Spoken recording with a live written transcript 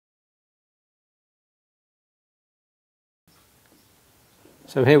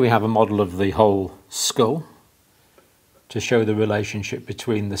So here we have a model of the whole skull to show the relationship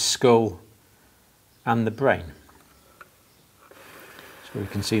between the skull and the brain. So we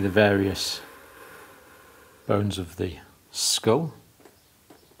can see the various bones of the skull,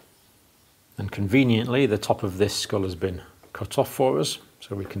 and conveniently the top of this skull has been cut off for us,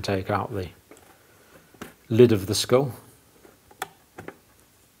 so we can take out the lid of the skull,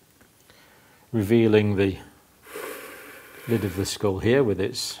 revealing the lid of the skull here with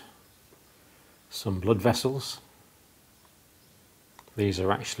its some blood vessels. These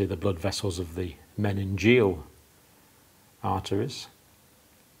are actually the blood vessels of the meningeal arteries.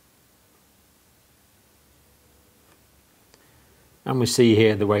 And we see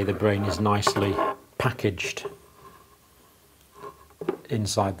here the way the brain is nicely packaged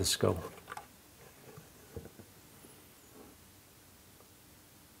inside the skull.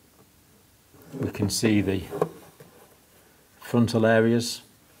 We can see the frontal areas,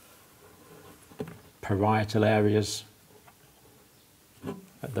 parietal areas.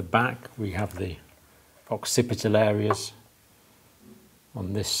 At the back we have the occipital areas.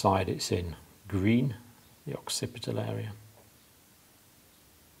 On this side it's in green, the occipital area.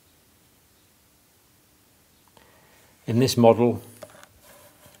 In this model,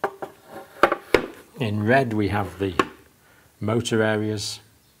 in red we have the motor areas,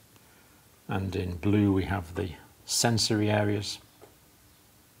 and in blue we have the sensory areas.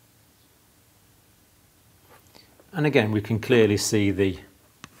 And again we can clearly see the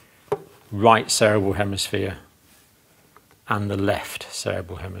right cerebral hemisphere and the left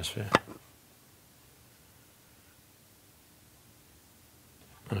cerebral hemisphere.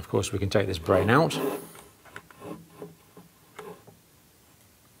 And of course we can take this brain out.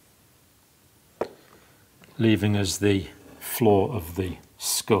 Leaving us the floor of the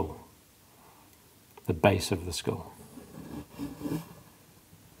skull, the base of the skull.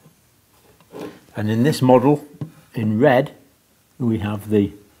 And in this model, in red, we have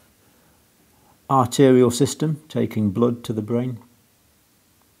the arterial system taking blood to the brain.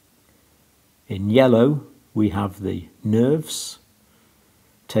 In yellow, we have the nerves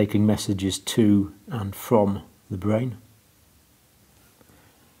taking messages to and from the brain.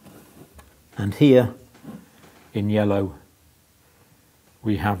 And here, in yellow,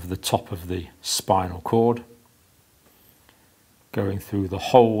 we have the top of the spinal cord going through the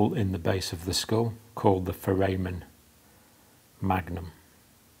hole in the base of the skull called the foramen magnum.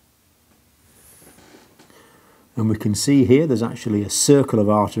 And we can see here there's actually a circle of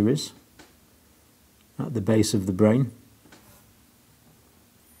arteries at the base of the brain.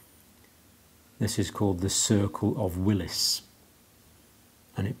 This is called the circle of Willis,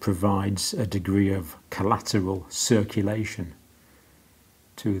 and it provides a degree of collateral circulation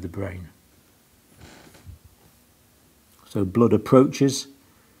to the brain. So blood approaches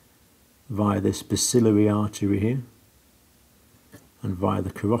via this bacillary artery here and via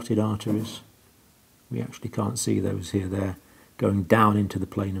the carotid arteries. We actually can't see those here, they're going down into the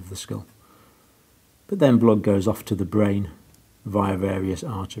plane of the skull. But then blood goes off to the brain via various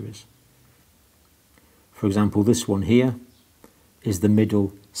arteries. For example, this one here is the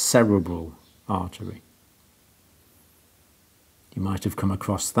middle cerebral artery. You might have come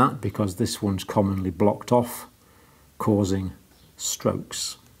across that because this one's commonly blocked off, causing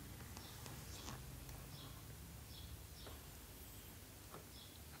strokes.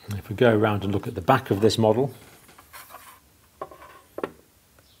 And if we go around and look at the back of this model,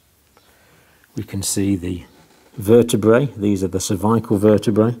 we can see the vertebrae. These are the cervical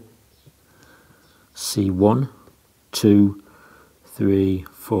vertebrae. C1, 2, 3,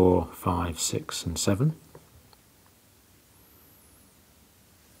 4, 5, 6 and 7.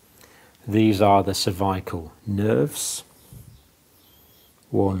 These are the cervical nerves.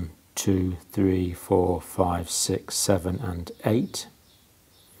 1, 2, 3, 4, 5, 6, 7 and 8.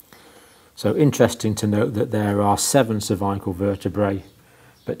 So interesting to note that there are 7 cervical vertebrae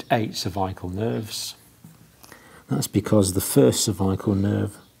but 8 cervical nerves. That's because the first cervical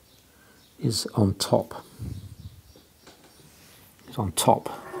nerve is on top. It's on top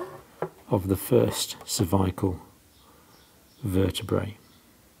of the first cervical vertebrae.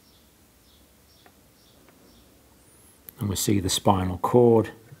 And we see the spinal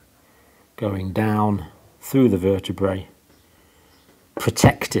cord going down through the vertebrae,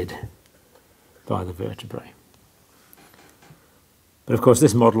 protected by the vertebrae. But of course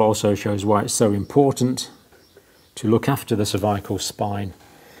this model also shows why it's so important to look after the cervical spine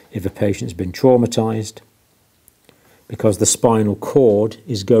if a patient's been traumatized, because the spinal cord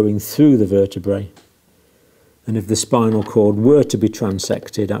is going through the vertebrae, and if the spinal cord were to be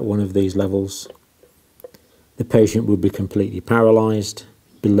transected at one of these levels, the patient would be completely paralyzed,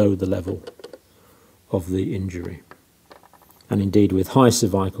 below the level of the injury. And indeed, with high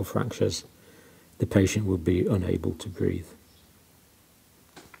cervical fractures, the patient will be unable to breathe.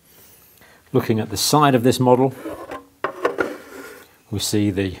 Looking at the side of this model, we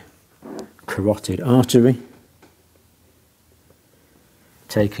see the carotid artery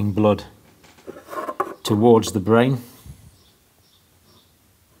taking blood towards the brain.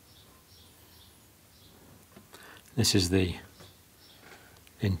 This is the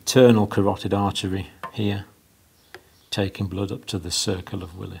internal carotid artery here, taking blood up to the circle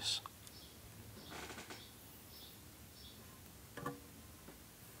of Willis.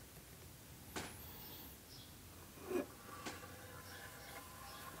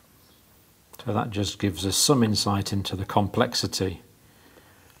 So that just gives us some insight into the complexity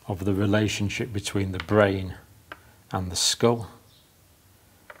of the relationship between the brain and the skull,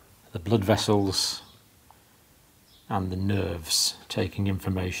 the blood vessels and the nerves taking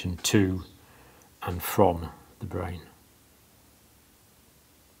information to and from the brain.